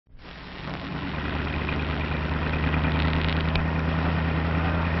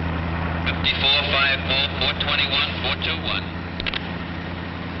421,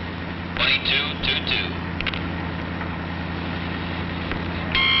 2222.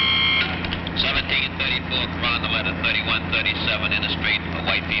 1734 Crown, the letter 3137 in the street, a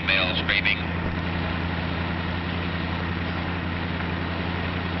white female screaming.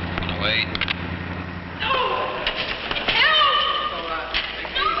 On the way.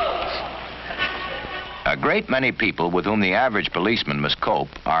 A great many people with whom the average policeman must cope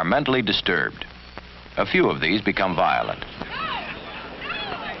are mentally disturbed. A few of these become violent.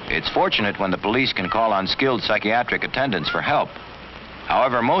 It's fortunate when the police can call on skilled psychiatric attendants for help.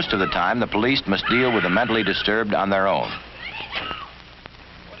 However, most of the time, the police must deal with the mentally disturbed on their own.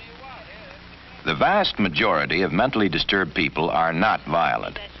 The vast majority of mentally disturbed people are not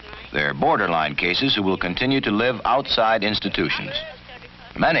violent. They're borderline cases who will continue to live outside institutions.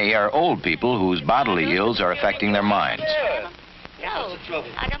 Many are old people whose bodily ills are affecting their minds.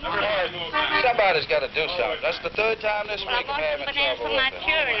 Somebody's got to do something. That's the third time this week I'm having trouble with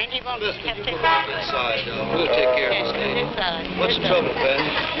it. Inside, we'll take care of this. What's the trouble, Ben?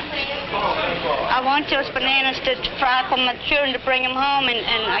 I want those bananas to fry for my children to bring them home, and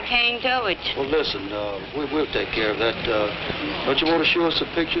I can't do it. Well, listen, we'll take care of that. Don't you want to show us some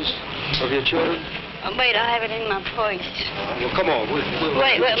pictures of your children? Wait, I have it in my purse. Well, come on. We'll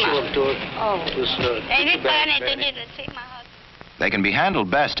wait, show them to it. Oh. Just, ain't it funny? They need to see my husband. They can be handled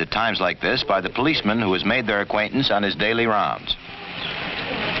best at times like this by the policeman who has made their acquaintance on his daily rounds.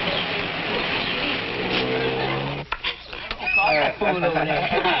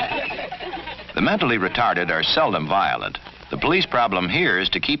 The mentally retarded are seldom violent. The police problem here is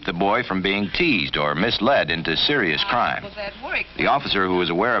to keep the boy from being teased or misled into serious crime. The officer who is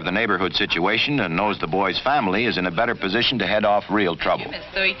aware of the neighborhood situation and knows the boy's family is in a better position to head off real trouble. Jim is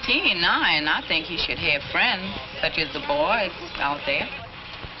 13 now, and I think he should have friends, such as the boys out there.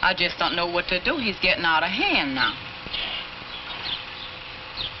 I just don't know what to do. He's getting out of hand now.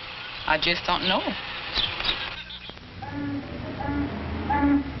 I just don't know.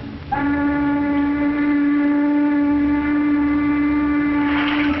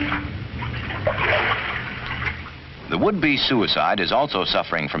 The would-be suicide is also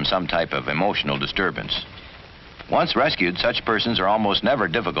suffering from some type of emotional disturbance. Once rescued, such persons are almost never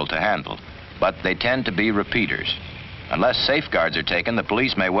difficult to handle, but they tend to be repeaters. Unless safeguards are taken, the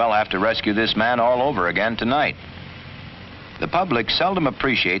police may well have to rescue this man all over again tonight. The public seldom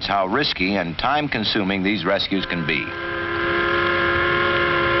appreciates how risky and time-consuming these rescues can be.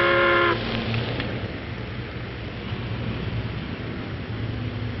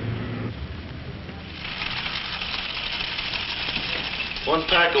 One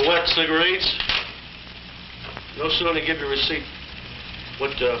pack of wet cigarettes. No sooner give your receipt for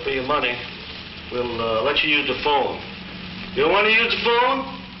your money, we'll let you use the phone. You don't want to use the phone?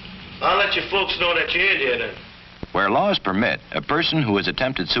 I'll let your folks know that you're in here then. Where laws permit, a person who has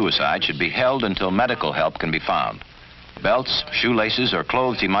attempted suicide should be held until medical help can be found. Belts, shoelaces, or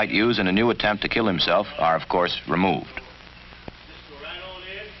clothes he might use in a new attempt to kill himself are, of course, removed.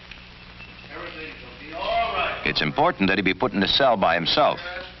 It's important that he be put in a cell by himself.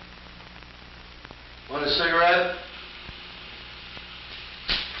 Want a cigarette?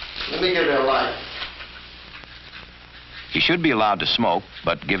 Let me give you a light. He should be allowed to smoke,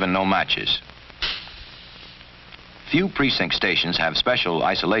 but given no matches. Few precinct stations have special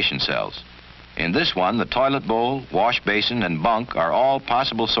isolation cells. In this one, the toilet bowl, wash basin, and bunk are all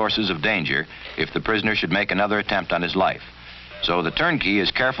possible sources of danger if the prisoner should make another attempt on his life. So the turnkey is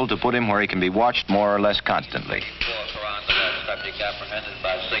careful to put him where he can be watched more or less constantly. Subject apprehended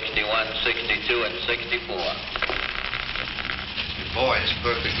by 61, 62, and 64. The boy is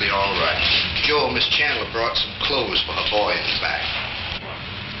perfectly all right. Joe, Miss Chandler brought some clothes for her boy in the back.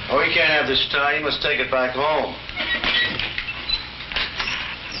 Oh, he can't have this tie. He must take it back home.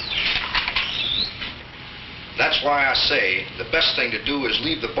 That's why I say the best thing to do is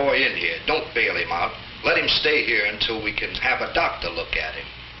leave the boy in here. Don't bail him out. Let him stay here until we can have a doctor look at him.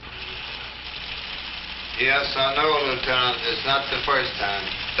 Yes, I know, Lieutenant. It's not the first time.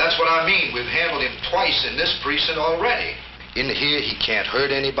 That's what I mean. We've handled him twice in this precinct already. In here, he can't hurt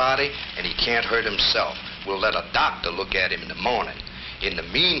anybody, and he can't hurt himself. We'll let a doctor look at him in the morning. In the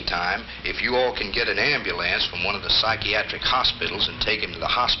meantime, if you all can get an ambulance from one of the psychiatric hospitals and take him to the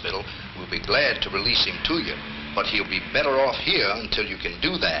hospital, we'll be glad to release him to you. But he'll be better off here until you can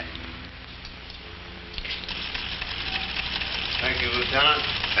do that. Thank you, Lieutenant.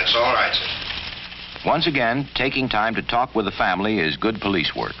 That's all right, sir. Once again, taking time to talk with the family is good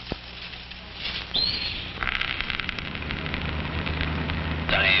police work.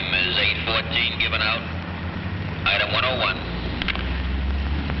 Time is 8:14 given out. Item 101.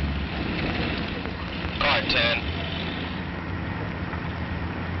 Car 10.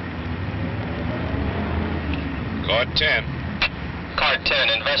 Car 10. Car 10,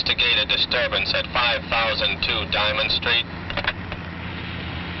 investigate a disturbance at 5002 Diamond Street.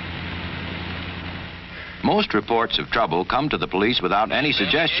 Most reports of trouble come to the police without any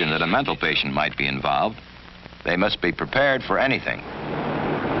suggestion that a mental patient might be involved. They must be prepared for anything.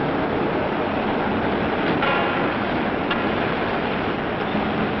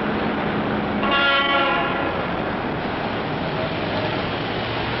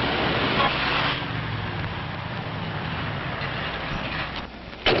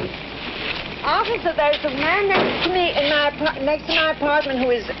 Officer, there's a man next to me in next to my apartment who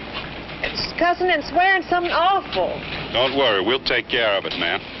is cussing and swearing something awful. Don't worry, we'll take care of it,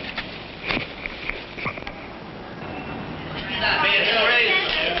 ma'am.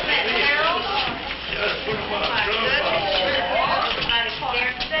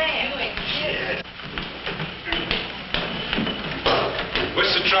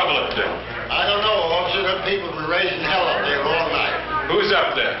 What's the trouble up there? I don't know, officer. Them people have been raising hell up there all night. Who's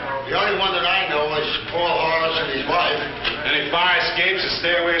up there? The only one that I know is Paul Horace and his wife. Any fire escapes or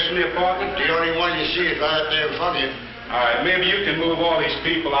stairways from the apartment? The only one you see is right up there in front of you. All right, maybe you can move all these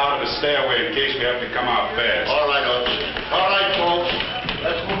people out of the stairway in case we have to come out fast. All right, officer. All right, folks.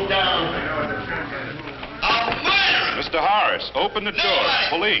 Let's move down. I'll murder him! Mr. Horace, open the door.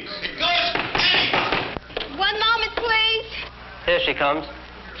 Nobody. Police. It goes anybody. One moment, please. Here she comes.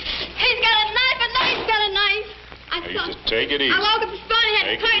 He's got a knife. He's got a knife. Now, just take it easy. I woke up this morning, had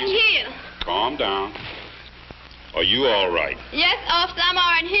to Take it cut in easy. here. Calm down. Are you all right? Yes, officer, I'm all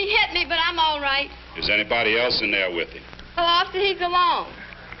right. He hit me, but I'm all right. Is anybody else in there with him? Oh, officer, he's alone.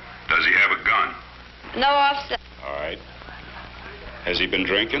 Does he have a gun? No, officer. All right. Has he been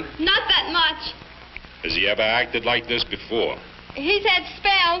drinking? Not that much. Has he ever acted like this before? He's had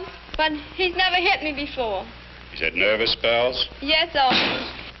spells, but he's never hit me before. He's had nervous spells? Yes, officer.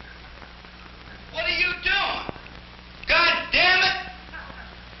 What are you doing? God damn it!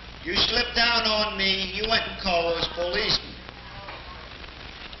 You slipped down on me. You went and called those policemen.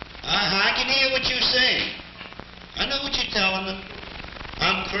 I can hear what you're saying. I know what you're telling them.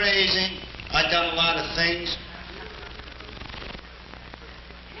 I'm crazy. I've done a lot of things.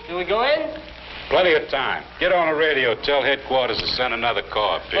 Can we go in? Plenty of time. Get on the radio. Tell headquarters to send another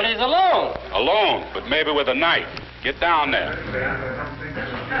car up here. But he's alone. Alone, but maybe with a knife. Get down there.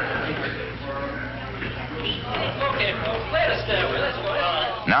 Okay, folks, let us stay. Let's go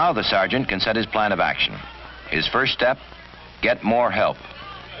in. Now the sergeant can set his plan of action. His first step, get more help.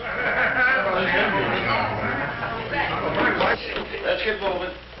 Let's get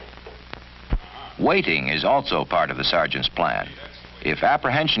moving. Waiting is also part of the sergeant's plan. If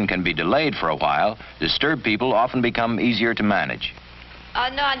apprehension can be delayed for a while, disturbed people often become easier to manage.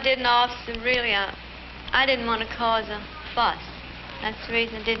 No, I didn't, officer. Really, I didn't want to cause a fuss. That's the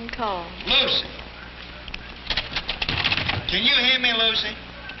reason I didn't call. Lucy. Can you hear me, Lucy?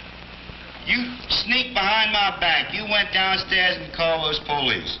 You sneaked behind my back. You went downstairs and called those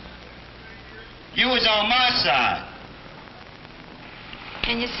police. You was on my side.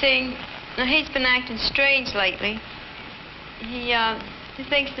 And you see, now he's been acting strange lately. He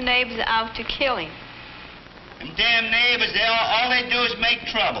thinks the neighbors are out to kill him. Them damn neighbors, all they do is make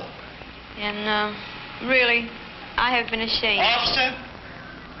trouble. And, really, I have been ashamed. Officer,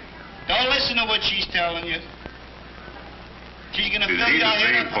 don't listen to what she's telling you. She's gonna Is fill he you out the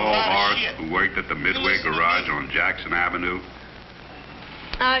here same with a Paul lot of Hart shit. who worked at the Midway listen to Garage me. on Jackson Avenue?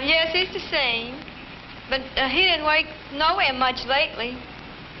 Yes, he's the same. But he didn't work nowhere much lately.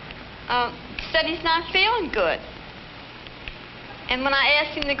 Said he's not feeling good. And when I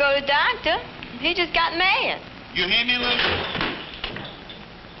asked him to go to the doctor, he just got mad. You hear me, Lucy?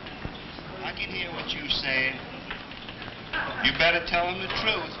 I can hear what you're saying. You better tell him the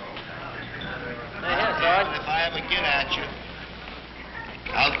truth. And if I ever get at you,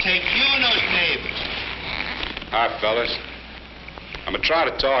 I'll take you and those neighbors. Hi, fellas. I'm going to try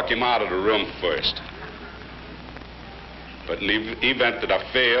to talk him out of the room first. But in the event that I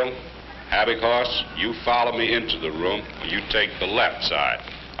fail, Havoc Horse, you follow me into the room, and you take the left side.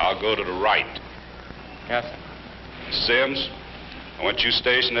 I'll go to the right. Yes, sir. Sims, I want you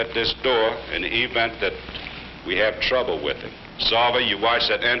stationed at this door in the event that we have trouble with him. Salva, you watch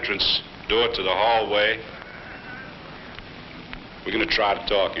that entrance door to the hallway. We're going to try to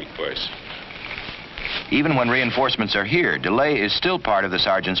talk him first. Even when reinforcements are here, delay is still part of the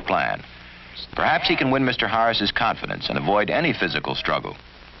sergeant's plan. Perhaps he can win Mr. Harris's confidence and avoid any physical struggle.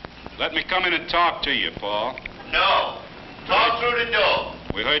 Let me come in and talk to you, Paul. No. Talk through the door.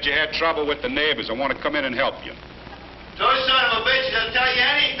 We heard you had trouble with the neighbors. I want to come in and help you. Those son of a bitches will tell you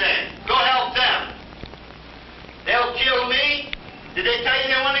anything. Go help them. They'll kill me? Did they tell you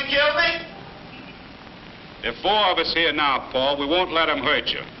they want to kill me? There are 4 of us here now, Paul. We won't let them hurt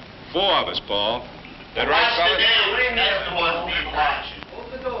you. 4 of us, Paul. That right, fella? That's the one we watching.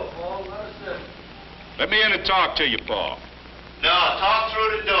 Open the door, Paul. Let us in. Let me in and talk to you, Paul. No, talk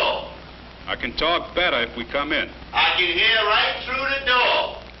through the door. I can talk better if we come in. I can hear right through the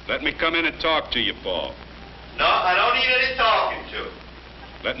door. Let me come in and talk to you, Paul. No, I don't need any talking to.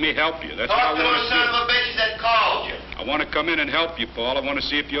 Let me help you. That's Talk what to I the want to son do. of a bitch that called you. I want to come in and help you, Paul. I want to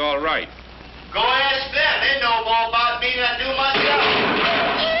see if you're all right. Go ask them. They know more about me than I do myself.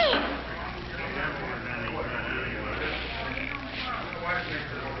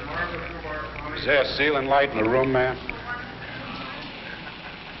 Is there a ceiling light in the room, man?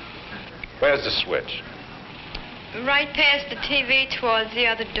 Where's the switch? Right past the TV towards the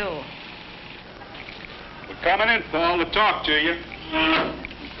other door. We're coming in, Paul, to talk to you.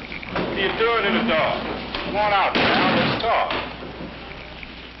 What are you doing in the dark? Come on out, now. Let's talk.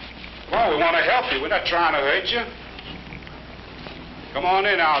 Well, we want to help you. We're not trying to hurt you. Come on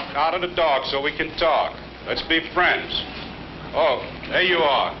in out of the dark so we can talk. Let's be friends. Oh, there you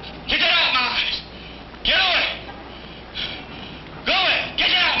are. Get out, Mars. Get away. Go away. Get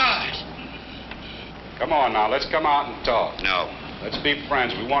out, Mars. Come on now, let's come out and talk. No. Let's be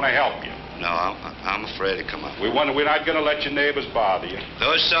friends. We want to help you. No, I'm afraid to come up. We're not going to let your neighbors bother you.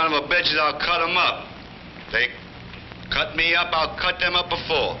 Those son of a bitches, I'll cut them up. They cut me up, I'll cut them up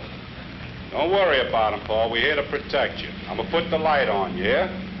before. Don't worry about them, Paul. We're here to protect you. I'm going to put the light on,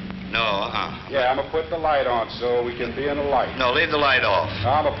 yeah? No, Yeah, I'm going to put the light on so we can be in the light. No, leave the light off. No,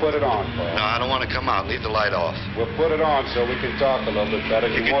 I'm going to put it on, Paul. No, I don't want to come out. Leave the light off. We'll put it on so we can talk a little bit better.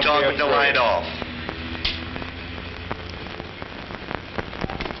 You can won't talk be with the afraid. light off.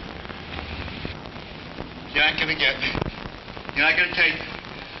 You're not gonna get me. You're not gonna take me.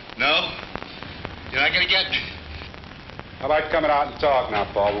 No. You're not gonna get me. How about coming out and talk now,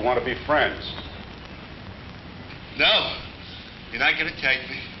 Paul? We want to be friends. No. You're not gonna take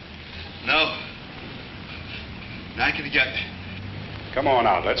me. No. You're not gonna get me. Come on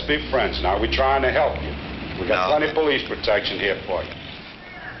out. Let's be friends now. We're trying to help you. We got plenty of police protection here for you.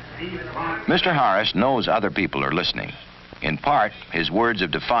 Mr. Harris knows other people are listening. In part, his words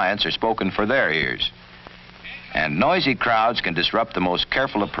of defiance are spoken for their ears. And noisy crowds can disrupt the most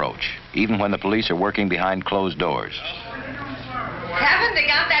careful approach, even when the police are working behind closed doors. Haven't they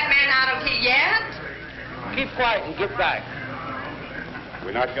got that man out of here yet? Keep quiet and get back.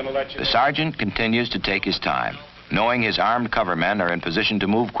 We're not going to let you... The sergeant continues to take his time, knowing his armed cover men are in position to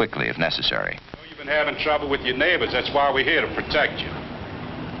move quickly if necessary. You've been having trouble with your neighbors. That's why we're here to protect you.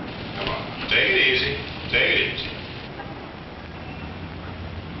 Come on. Take it easy. Take it easy.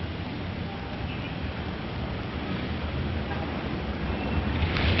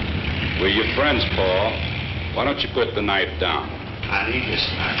 We're your friends, Paul. Why don't you put the knife down? I need this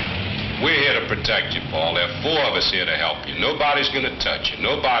knife. We're here to protect you, Paul. There are 4 of us here to help you. Nobody's going to touch you.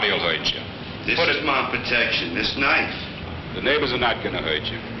 Nobody will hurt you. This is my protection, this knife. The neighbors are not going to hurt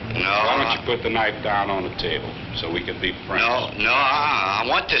you. No. Why don't you put the knife down on the table so we can be friends? No, I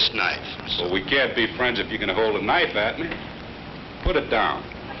want this knife. Well, we can't be friends if you're going to hold a knife at me. Put it down.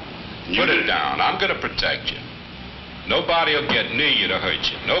 Put it down. I'm going to protect you. Nobody will get near you to hurt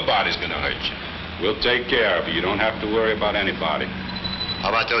you. Nobody's going to hurt you. We'll take care of you. You don't have to worry about anybody.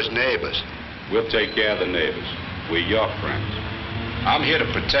 How about those neighbors? We'll take care of the neighbors. We're your friends. I'm here to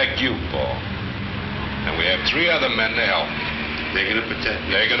protect you, Paul. And we have 3 other men to help you. They're gonna protect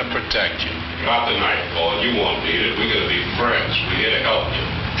me. They're going to protect you. Drop the knife, Paul. You won't need it. We're going to be friends. We're here to help you.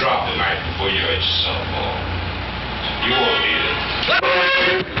 Drop the knife before you hurt yourself, Paul. You won't need it.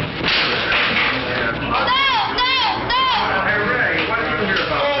 Hey, Ray, what did you hear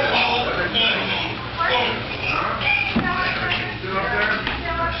about this?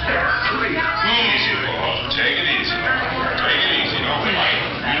 Easy, Paul. Take it easy. Take it easy. Don't fight.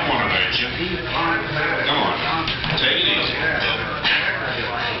 We don't want to hurt you. Come on now. Take it easy.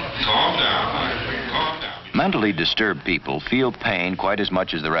 Calm down. Calm down. Mentally disturbed people feel pain quite as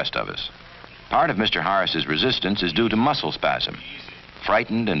much as the rest of us. Part of Mr. Harris's resistance is due to muscle spasm.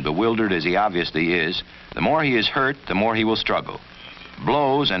 Frightened and bewildered as he obviously is, the more he is hurt, the more he will struggle.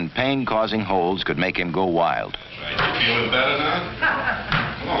 Blows and pain-causing holds could make him go wild. Right. You feeling better now?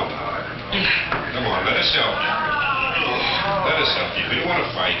 Come on now. Come on, let us help you. Let us help you. We don't want to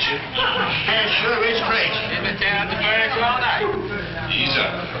fight you. Man, sure is crazy. They've been down the birds all night. Ease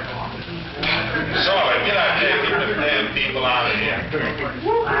up. It's all right. Get out there. Get the damn people out of here. Come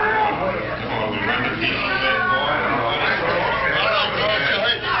on, we run the people, man, boy.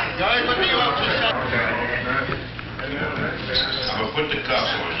 I'm going to put the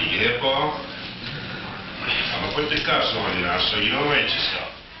cuffs on you. You hear, Paul? I'm going I'll put the cuffs on you now so you don't hurt yourself.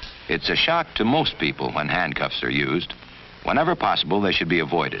 It's a shock to most people when handcuffs are used. Whenever possible, they should be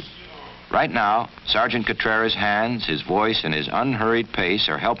avoided. Right now, Sergeant Contreras' hands, his voice, and his unhurried pace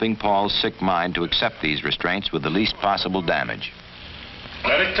are helping Paul's sick mind to accept these restraints with the least possible damage.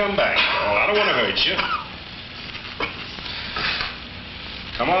 Let it come back, Paul. I don't want to hurt you.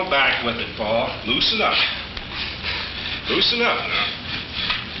 Come on back with it, Paul. Loosen up. Loosen up now.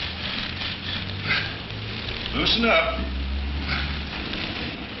 Loosen up.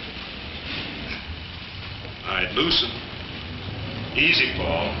 All right, loosen. Easy,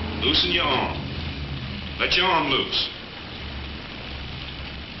 Paul. Loosen your arm. Let your arm loose.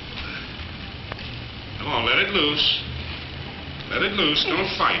 Come on, let it loose. Let it loose. Don't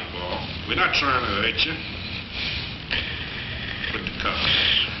fight, Paul. We're not trying to hurt you. Put the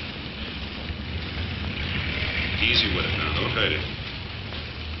cuffs. Easy with it now. Don't hurt it.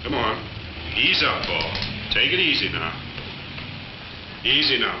 Come on. Ease up, Paul. Take it easy now.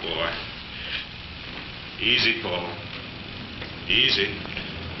 Easy now, boy. Easy, Paul. Easy.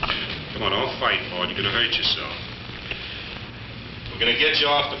 Come on, don't fight, Paul. You're going to hurt yourself. We're going to get you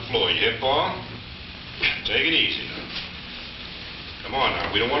off the floor. You hear, Paul? Take it easy now. Come on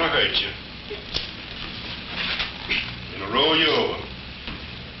now. We don't want to hurt you. We're going to roll you over.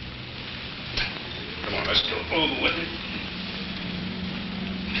 Come on, let's go over with it.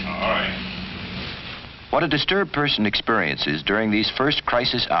 All right. What a disturbed person experiences during these first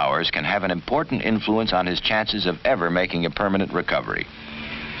crisis hours can have an important influence on his chances of ever making a permanent recovery.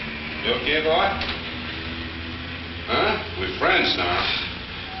 You okay, boy? Huh? We're friends now.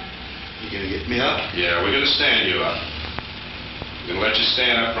 You gonna get me up? Yeah, we're gonna stand you up. We're gonna let you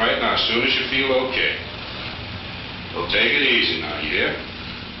stand up right now as soon as you feel okay. Well, take it easy now, you hear?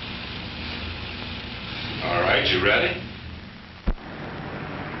 All right, you ready?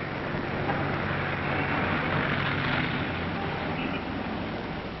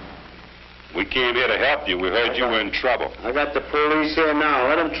 We came here to help you. We heard you were in trouble. I got the police here now.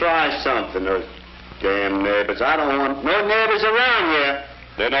 Let them try something, those damn neighbors. I don't want no neighbors around here.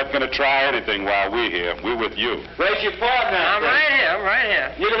 They're not going to try anything while we're here. We're with you. Where's your partner? I'm right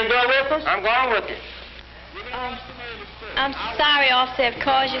here. You gonna go with us? I'm going with you. I'm sorry, officer, I've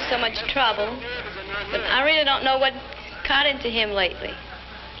caused you so much trouble, but I really don't know what got into him lately.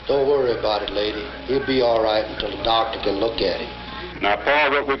 Don't worry about it, lady. He'll be all right until the doctor can look at him. Now,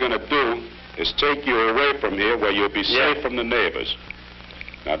 Paul, what we're going to do is take you away from here where you'll be safe from the neighbors.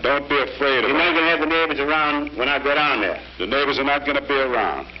 Now, don't be afraid of You're not going to have the neighbors around when I go down there. The neighbors are not going to be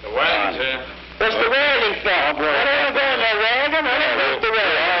around. The wagon's here. What's the wagon for? I don't go in that wagon. I don't go the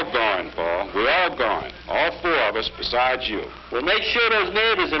wagon. We're all going, Paul. We're all going. All four of us besides you. Well, make sure those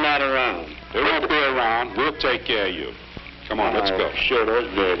neighbors are not around. They won't be around. We'll take care of you. Come on, let's go. Sure, those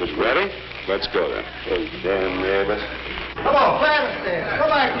neighbors. Ready? Let's go then. Those damn neighbors. Come on, climb the stairs. Go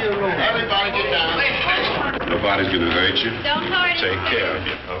back to your room. Everybody get down. Nobody's going to hurt you. Don't hurt him. Take care of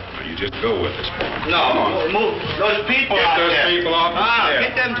you. Now, you just go with us, Paul. No, move. Those people Get out those there. people off the stairs.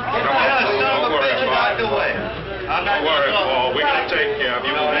 Get them. Come on, don't worry about it. Out the way. Don't worry, Paul. We're going to take care of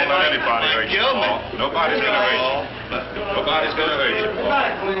you. We won't let anybody hurt you, Paul. Nobody's going to hurt you. Nobody's going to hurt you, Paul.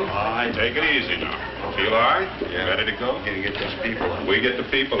 All right, take it easy now. Feel all right? Yeah. Ready to go? Gonna get those people out. We get the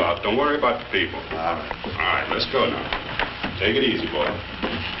people out. Don't worry about the people. All right, let's go now. Take it easy, boy.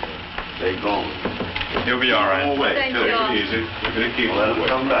 They gone. He'll be all right. Thank Take you. it easy. We're going to keep Let him them away.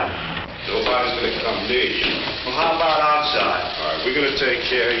 come back. Nobody's going to come near you. Well, how about outside? All right, we're going to take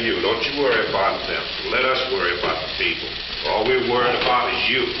care of you. Don't you worry about them. Let us worry about the people. All we're worried about is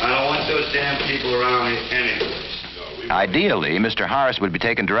you. I don't want those damn people around here anyways. Ideally, Mr. Harris would be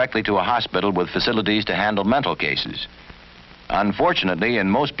taken directly to a hospital with facilities to handle mental cases. Unfortunately, in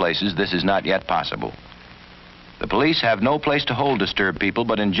most places, this is not yet possible. The police have no place to hold disturbed people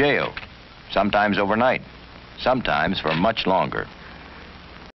but in jail, sometimes overnight, sometimes for much longer.